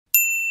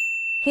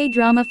Hey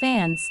drama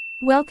fans!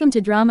 Welcome to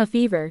Drama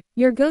Fever,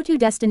 your go-to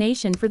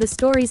destination for the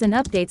stories and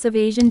updates of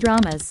Asian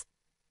dramas.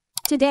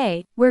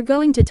 Today, we're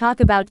going to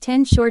talk about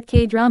 10 short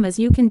K-dramas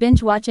you can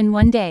binge watch in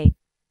one day.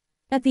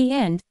 At the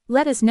end,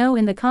 let us know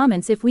in the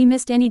comments if we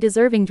missed any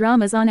deserving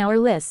dramas on our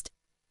list.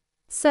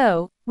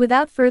 So,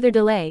 without further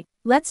delay,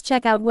 let's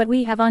check out what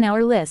we have on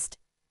our list.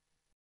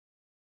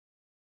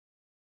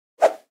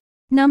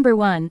 Number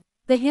 1.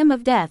 The Hymn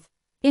of Death.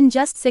 In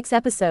just 6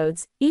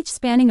 episodes, each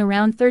spanning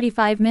around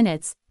 35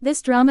 minutes,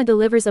 this drama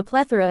delivers a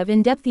plethora of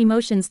in-depth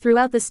emotions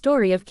throughout the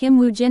story of Kim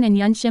Woo-jin and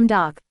Yoon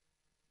Shim-dok.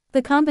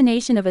 The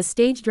combination of a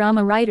stage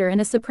drama writer and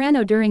a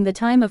soprano during the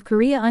time of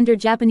Korea under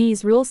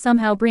Japanese rule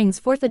somehow brings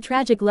forth a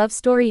tragic love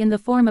story in the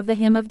form of The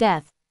Hymn of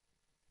Death.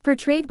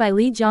 Portrayed by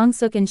Lee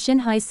Jong-suk and Shin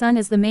Hye-sun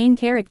as the main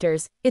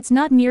characters, it's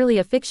not merely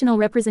a fictional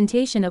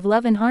representation of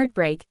love and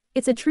heartbreak,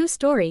 it's a true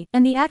story,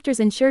 and the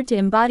actors ensured to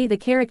embody the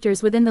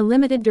characters within the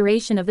limited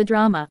duration of the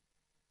drama.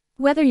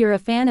 Whether you're a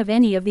fan of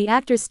any of the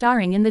actors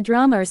starring in the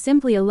drama or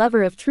simply a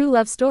lover of true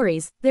love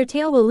stories, their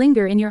tale will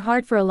linger in your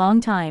heart for a long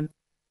time.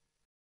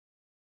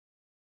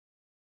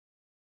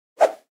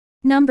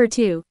 Number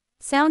 2.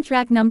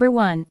 Soundtrack Number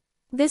 1.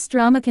 This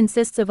drama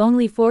consists of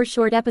only 4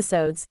 short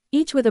episodes,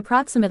 each with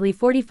approximately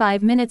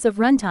 45 minutes of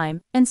runtime,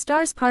 and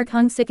stars Park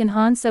Hung-sik and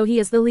Han So-hee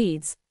as the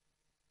leads.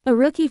 A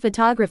rookie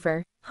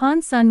photographer,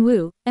 Han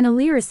Sun-woo, and a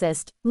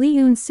lyricist, Lee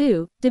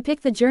Eun-soo,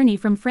 depict the journey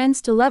from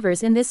friends to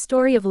lovers in this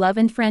story of love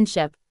and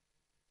friendship.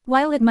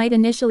 While it might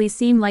initially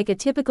seem like a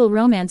typical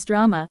romance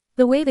drama,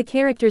 the way the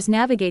characters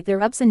navigate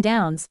their ups and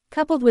downs,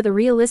 coupled with a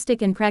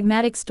realistic and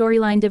pragmatic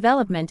storyline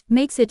development,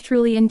 makes it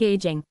truly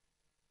engaging.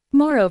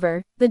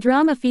 Moreover, the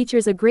drama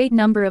features a great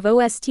number of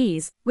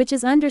OSTs, which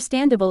is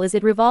understandable as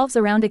it revolves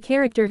around a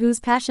character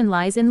whose passion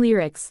lies in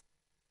lyrics.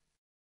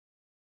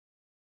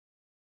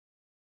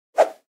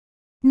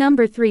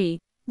 Number 3.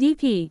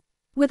 DP.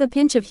 With a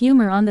pinch of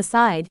humor on the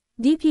side,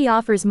 DP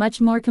offers much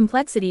more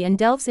complexity and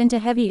delves into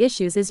heavy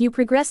issues as you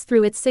progress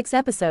through its 6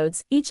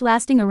 episodes, each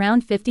lasting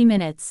around 50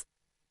 minutes.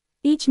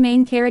 Each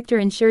main character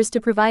ensures to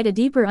provide a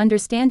deeper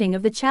understanding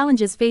of the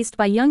challenges faced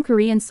by young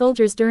Korean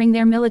soldiers during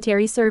their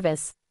military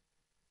service.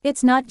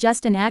 It's not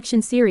just an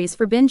action series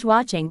for binge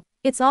watching,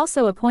 it's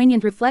also a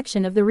poignant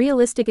reflection of the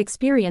realistic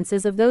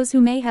experiences of those who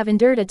may have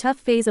endured a tough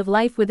phase of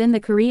life within the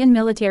Korean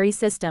military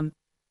system.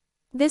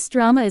 This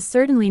drama is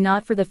certainly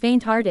not for the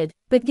faint-hearted,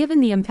 but given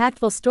the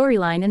impactful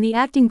storyline and the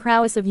acting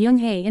prowess of Jung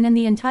Hae-in and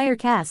the entire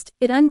cast,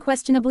 it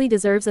unquestionably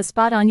deserves a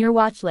spot on your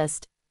watch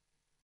list.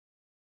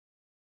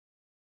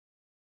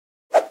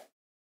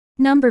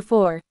 Number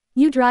 4.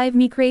 You Drive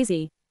Me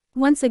Crazy.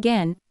 Once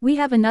again, we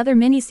have another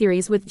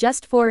miniseries with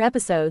just 4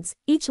 episodes,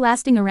 each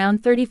lasting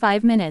around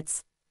 35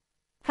 minutes.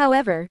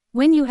 However,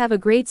 when you have a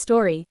great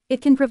story,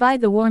 it can provide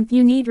the warmth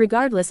you need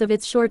regardless of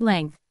its short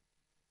length.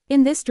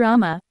 In this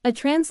drama, a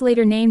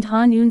translator named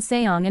Han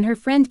Eun-seong and her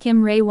friend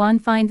Kim Rae-won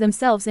find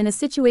themselves in a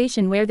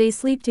situation where they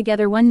sleep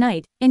together one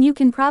night, and you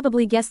can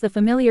probably guess the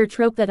familiar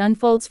trope that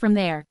unfolds from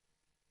there.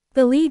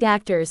 The lead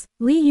actors,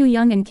 Lee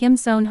Yoo-young and Kim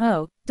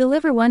Son-ho,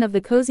 deliver one of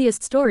the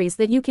coziest stories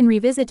that you can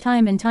revisit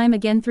time and time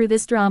again through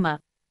this drama.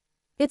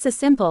 It's a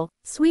simple,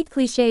 sweet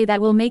cliché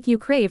that will make you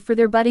crave for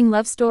their budding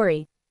love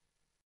story.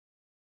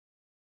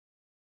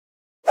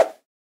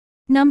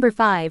 Number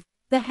 5.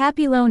 The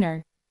Happy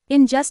Loner.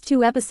 In just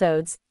 2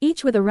 episodes,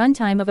 each with a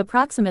runtime of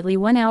approximately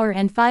 1 hour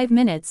and 5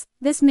 minutes,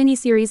 this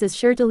miniseries is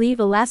sure to leave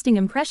a lasting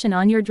impression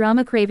on your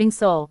drama-craving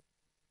soul.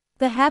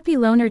 The Happy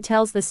Loner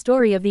tells the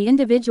story of the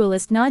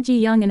individualist Na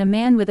Ji-young and a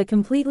man with a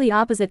completely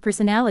opposite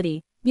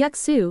personality,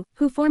 Byuk-soo,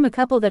 who form a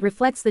couple that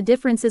reflects the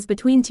differences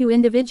between 2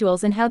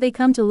 individuals and how they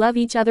come to love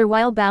each other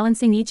while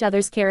balancing each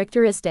other's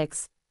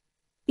characteristics.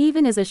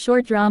 Even as a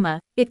short drama,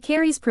 it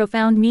carries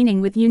profound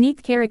meaning with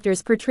unique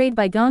characters portrayed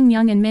by Gong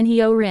Myung and Min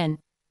Hyo-rin.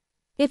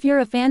 If you're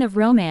a fan of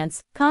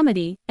romance,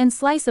 comedy, and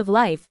slice of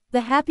life,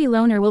 The Happy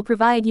Loner will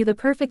provide you the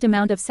perfect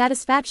amount of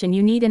satisfaction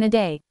you need in a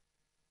day.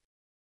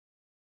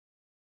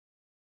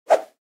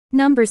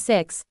 Number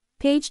 6.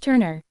 Page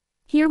Turner.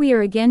 Here we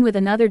are again with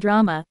another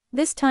drama,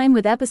 this time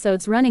with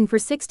episodes running for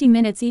 60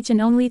 minutes each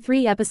and only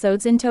 3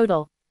 episodes in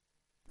total.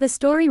 The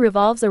story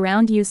revolves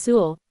around Yoo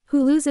Seul,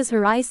 who loses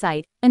her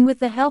eyesight, and with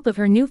the help of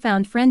her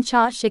newfound friend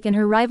Cha Shik and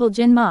her rival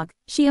Jin Mok,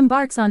 she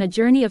embarks on a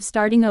journey of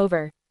starting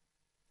over.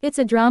 It's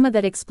a drama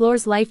that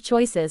explores life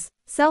choices,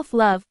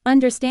 self-love,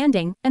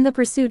 understanding, and the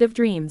pursuit of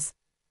dreams.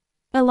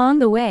 Along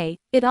the way,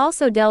 it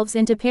also delves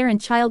into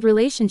parent-child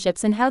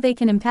relationships and how they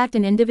can impact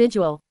an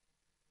individual.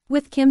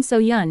 With Kim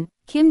So-yeon,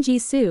 Kim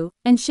Ji-soo,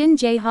 and Shin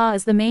Jae-ha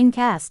as the main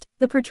cast,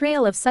 the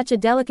portrayal of such a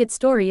delicate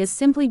story is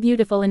simply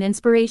beautiful and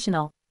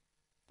inspirational.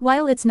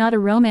 While it's not a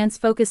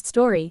romance-focused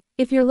story,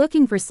 if you're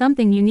looking for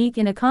something unique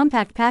in a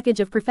compact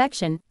package of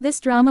perfection, this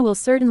drama will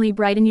certainly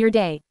brighten your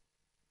day.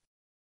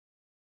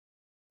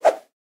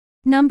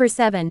 Number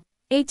 7.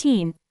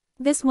 18.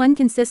 This one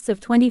consists of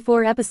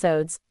 24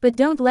 episodes, but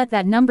don't let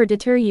that number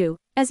deter you,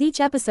 as each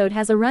episode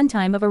has a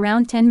runtime of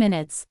around 10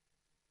 minutes.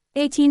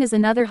 18 is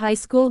another high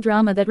school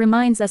drama that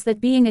reminds us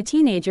that being a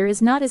teenager is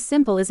not as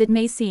simple as it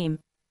may seem.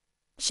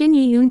 Shin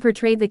Yi-eun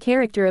portrayed the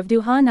character of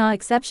Do Ha-na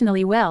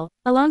exceptionally well,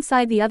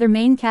 alongside the other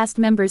main cast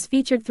members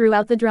featured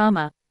throughout the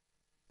drama.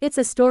 It's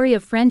a story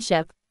of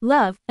friendship,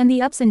 love, and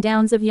the ups and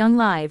downs of young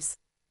lives.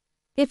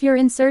 If you're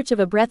in search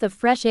of a breath of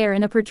fresh air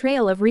and a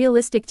portrayal of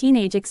realistic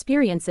teenage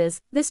experiences,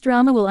 this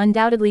drama will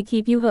undoubtedly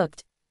keep you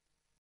hooked.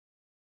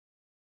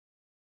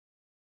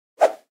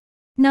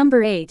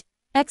 Number 8.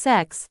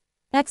 XX.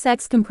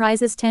 XX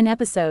comprises 10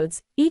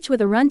 episodes, each with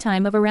a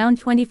runtime of around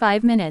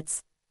 25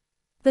 minutes.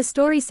 The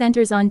story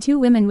centers on two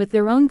women with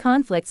their own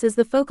conflicts as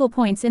the focal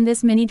points in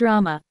this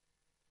mini-drama.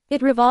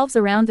 It revolves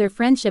around their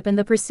friendship and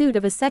the pursuit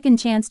of a second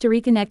chance to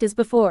reconnect as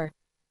before.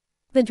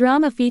 The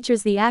drama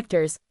features the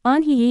actors,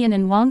 Ahn Hee-yeon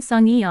and Wang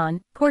Sung-yeon,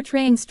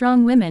 portraying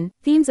strong women,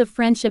 themes of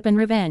friendship and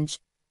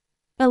revenge.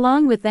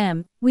 Along with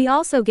them, we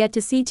also get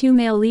to see two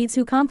male leads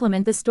who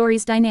complement the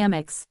story's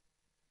dynamics.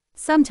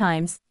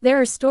 Sometimes, there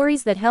are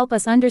stories that help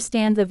us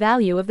understand the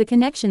value of the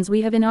connections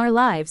we have in our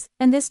lives,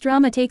 and this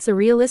drama takes a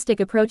realistic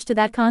approach to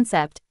that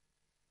concept.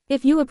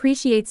 If you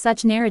appreciate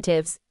such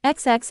narratives,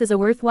 XX is a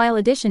worthwhile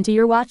addition to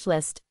your watch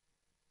list.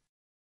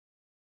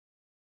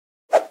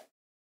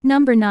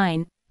 Number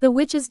 9. The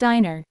Witch's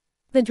Diner.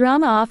 The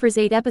drama offers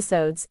 8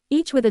 episodes,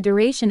 each with a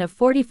duration of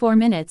 44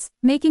 minutes,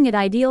 making it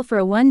ideal for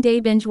a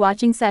one-day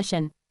binge-watching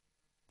session.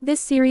 This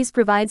series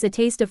provides a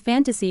taste of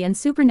fantasy and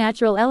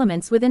supernatural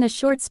elements within a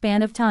short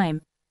span of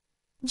time.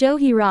 Jo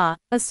Hee-ra,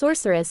 a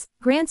sorceress,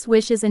 grants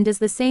wishes and does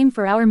the same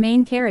for our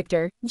main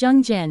character,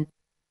 Jung Jin.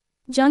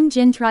 Jung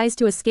Jin tries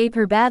to escape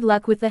her bad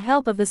luck with the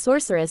help of the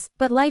sorceress,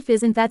 but life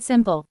isn't that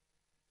simple.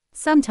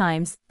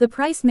 Sometimes, the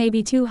price may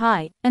be too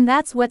high, and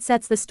that's what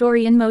sets the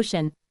story in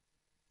motion.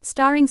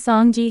 Starring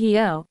Song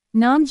Ji-hyo,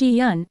 Nam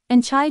Ji-yeon,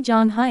 and Chai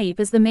Jong-hyep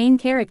as the main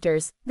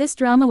characters, this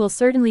drama will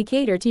certainly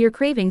cater to your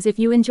cravings if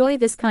you enjoy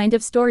this kind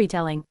of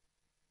storytelling.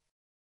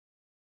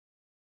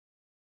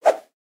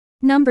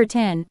 Number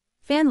 10.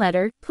 Fan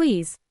Letter,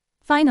 Please.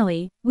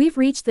 Finally, we've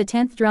reached the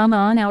 10th drama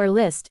on our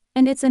list,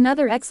 and it's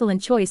another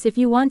excellent choice if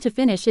you want to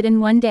finish it in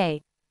one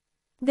day.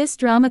 This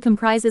drama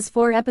comprises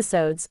 4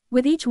 episodes,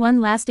 with each one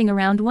lasting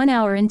around 1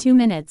 hour and 2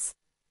 minutes.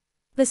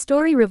 The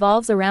story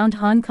revolves around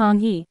Han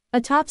Kong-hee,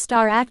 a top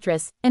star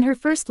actress, and her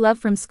first love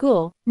from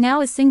school,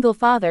 now a single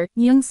father,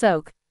 Young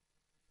Sok.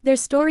 Their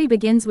story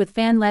begins with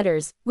fan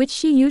letters, which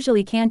she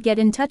usually can't get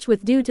in touch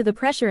with due to the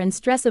pressure and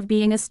stress of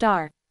being a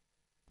star.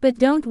 But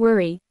don't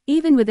worry,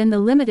 even within the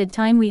limited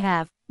time we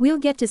have, we'll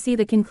get to see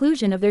the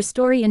conclusion of their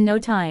story in no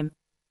time.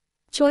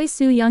 Choi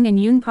Soo-young and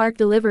Yoon Park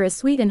deliver a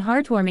sweet and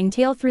heartwarming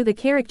tale through the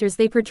characters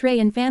they portray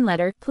in Fan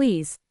Letter,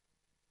 Please.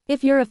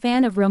 If you're a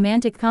fan of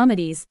romantic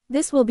comedies,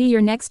 this will be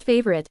your next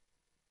favorite.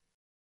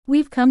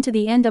 We've come to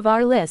the end of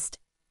our list.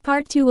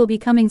 Part 2 will be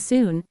coming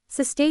soon,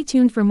 so stay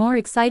tuned for more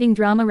exciting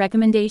drama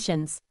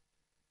recommendations.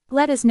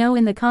 Let us know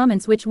in the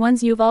comments which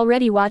ones you've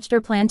already watched or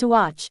plan to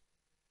watch.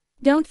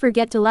 Don't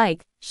forget to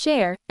like,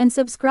 share, and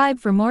subscribe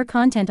for more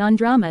content on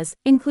dramas,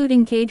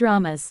 including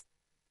K-dramas.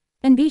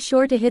 And be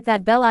sure to hit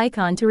that bell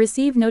icon to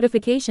receive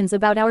notifications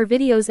about our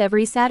videos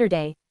every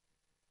Saturday.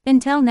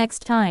 Until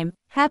next time,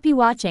 happy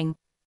watching!